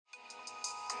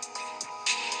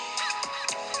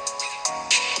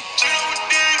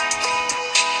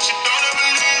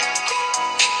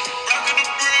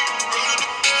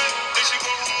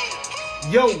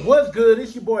Yo, what's good?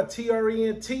 It's your boy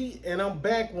TRENT, and I'm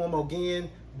back one more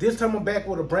again. This time I'm back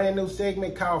with a brand new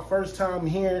segment called First Time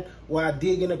Hearing, where I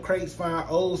dig in the crates, find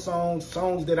old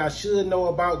songs that I should know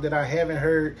about that I haven't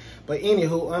heard. But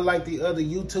anywho, unlike the other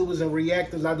YouTubers and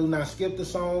reactors, I do not skip the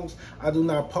songs. I do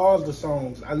not pause the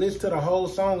songs. I listen to the whole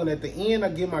song, and at the end, I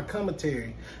give my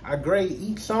commentary. I grade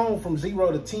each song from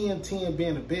 0 to 10, 10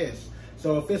 being the best.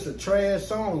 So if it's a trash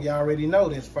song, you already know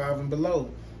that's 5 and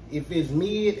below. If it's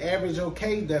mid, average,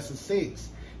 okay, that's a 6.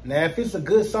 Now, if it's a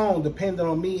good song, depending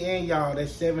on me and y'all,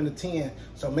 that's 7 to 10.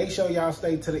 So make sure y'all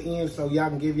stay to the end so y'all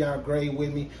can give y'all a grade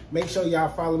with me. Make sure y'all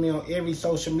follow me on every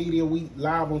social media. We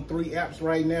live on 3 apps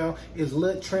right now. It's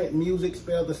Lil Trent Music,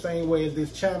 spelled the same way as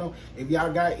this channel. If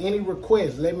y'all got any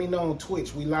requests, let me know on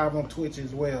Twitch. We live on Twitch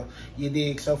as well. You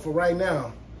dig? So for right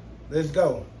now, let's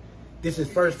go. This is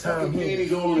First Time Hearing.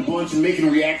 Going a bunch and making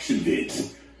reaction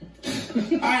vids.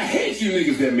 I hate you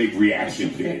niggas that make reaction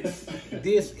vids.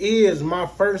 This is my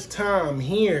first time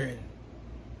hearing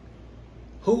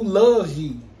Who Loves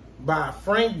You by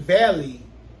Frank Valli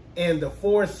and the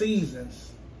 4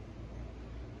 Seasons.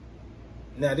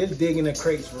 Now this digging the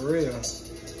crates for real.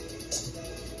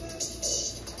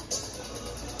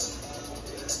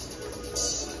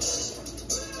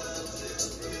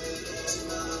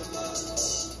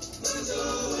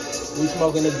 We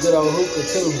smoking this good old hookah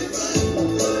too.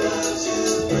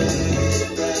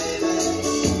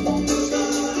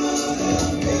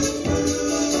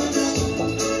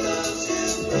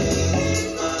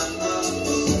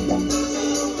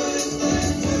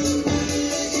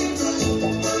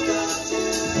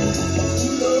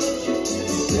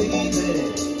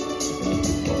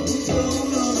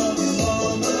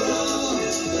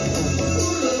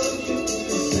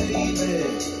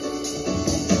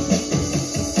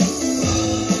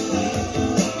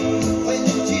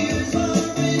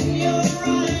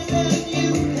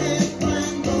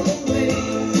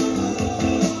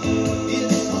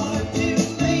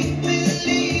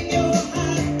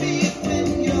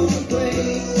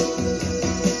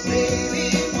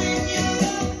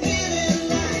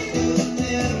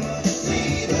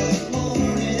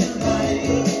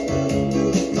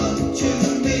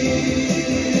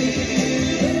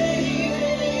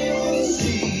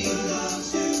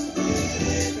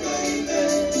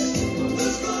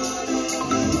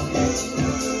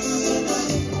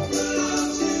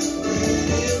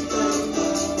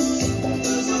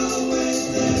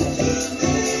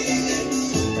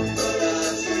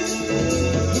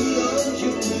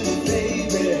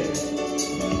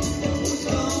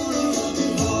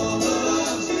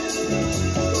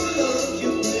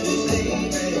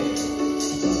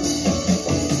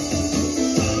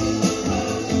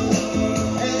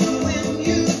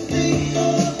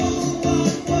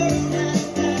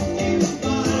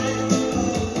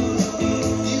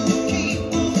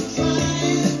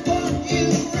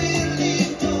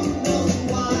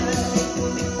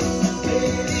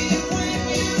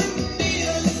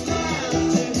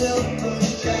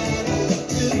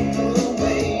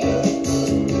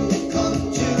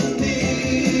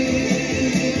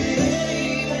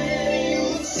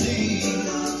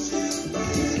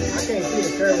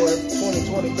 February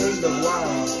 2023, that's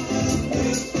wild.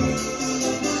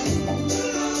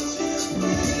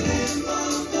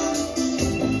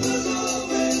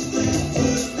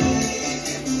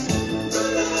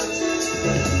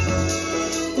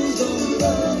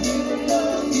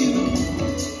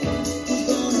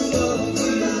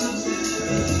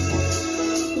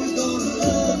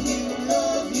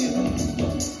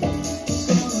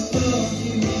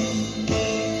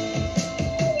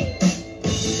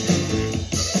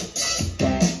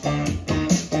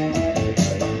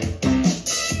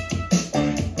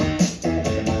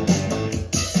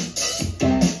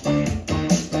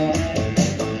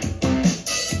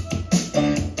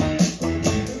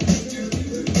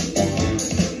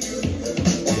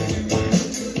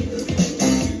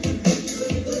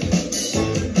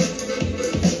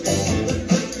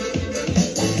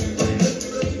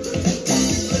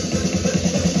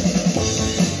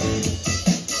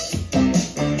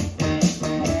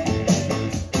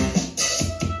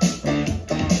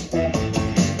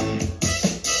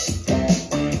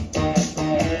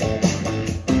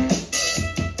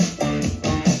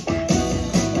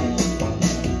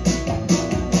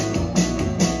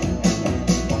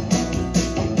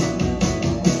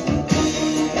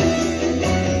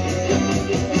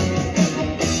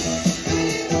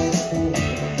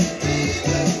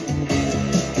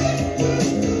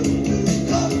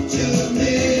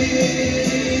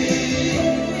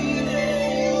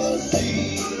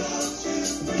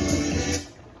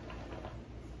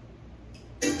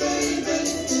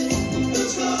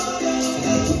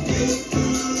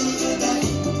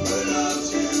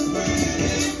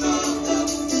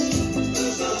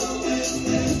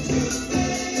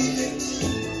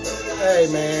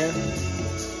 Okay, man.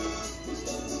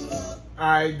 All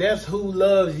right, that's Who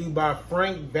Loves You by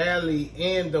Frank Valli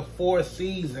and the Four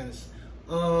Seasons.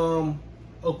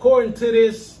 According to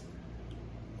this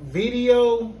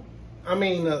video, I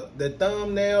mean the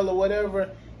thumbnail or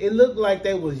whatever, it looked like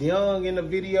they was young in the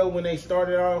video when they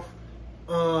started off.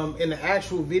 In the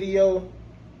actual video,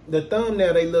 the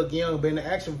thumbnail they look young, but in the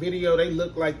actual video they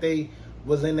look like they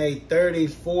was in their 30s,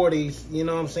 40s, you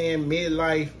know what I'm saying,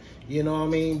 midlife, you know what I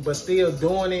mean, but still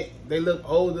doing it. They look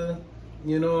older,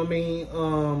 you know what I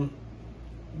mean.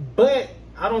 But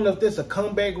I don't know if this a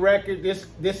comeback record,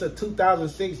 this a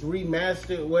 2006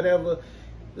 remastered, whatever.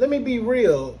 Let me be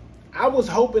real. I was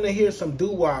hoping to hear some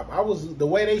doo-wop. The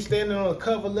way they standing on the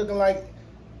cover looking like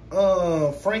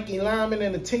Frankie Lyman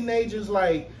and the Teenagers,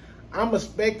 like I'm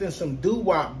expecting some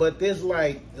doo-wop, but there's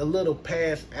like a little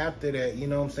past after that, you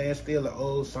know what I'm saying? Still an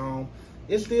old song.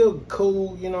 It's still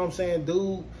cool, you know what I'm saying?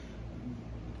 Dude,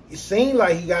 it seemed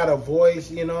like he got a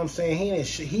voice, you know what I'm saying?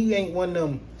 He ain't one of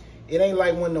them, it ain't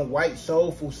like one of them white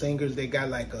soulful singers that got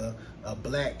like a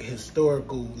black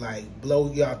historical, like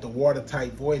blow you out the water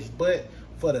type voice. But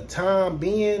for the time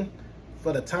being,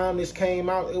 for the time this came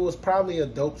out, it was probably a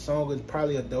dope song. It was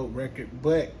probably a dope record.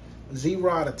 But 0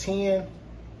 out of 10,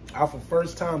 off of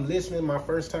first time listening, my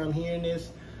first time hearing this,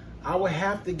 I would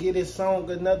have to give this song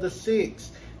another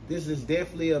 6. This is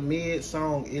definitely a mid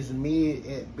song. It's mid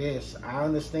at best. I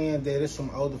understand that there's some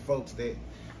older folks that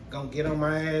gonna get on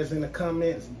my ass in the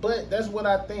comments, but that's what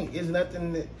I think. It's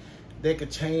nothing that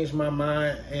could change my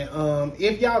mind. And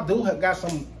if y'all do have got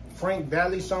some Frank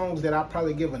Valli songs that I'll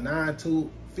probably give a 9 to,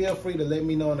 feel free to let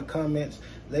me know in the comments.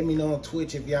 Let me know on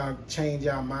Twitch if y'all change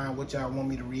y'all mind, what y'all want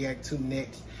me to react to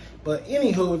next. But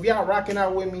anywho, if y'all rocking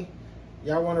out with me,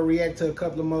 y'all want to react to a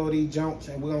couple of more of these jumps,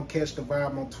 and we're going to catch the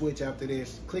vibe on Twitch after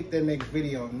this, click that next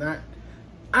video. If not,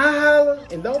 I holla,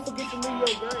 and don't forget to leave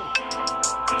your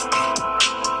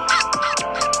grade.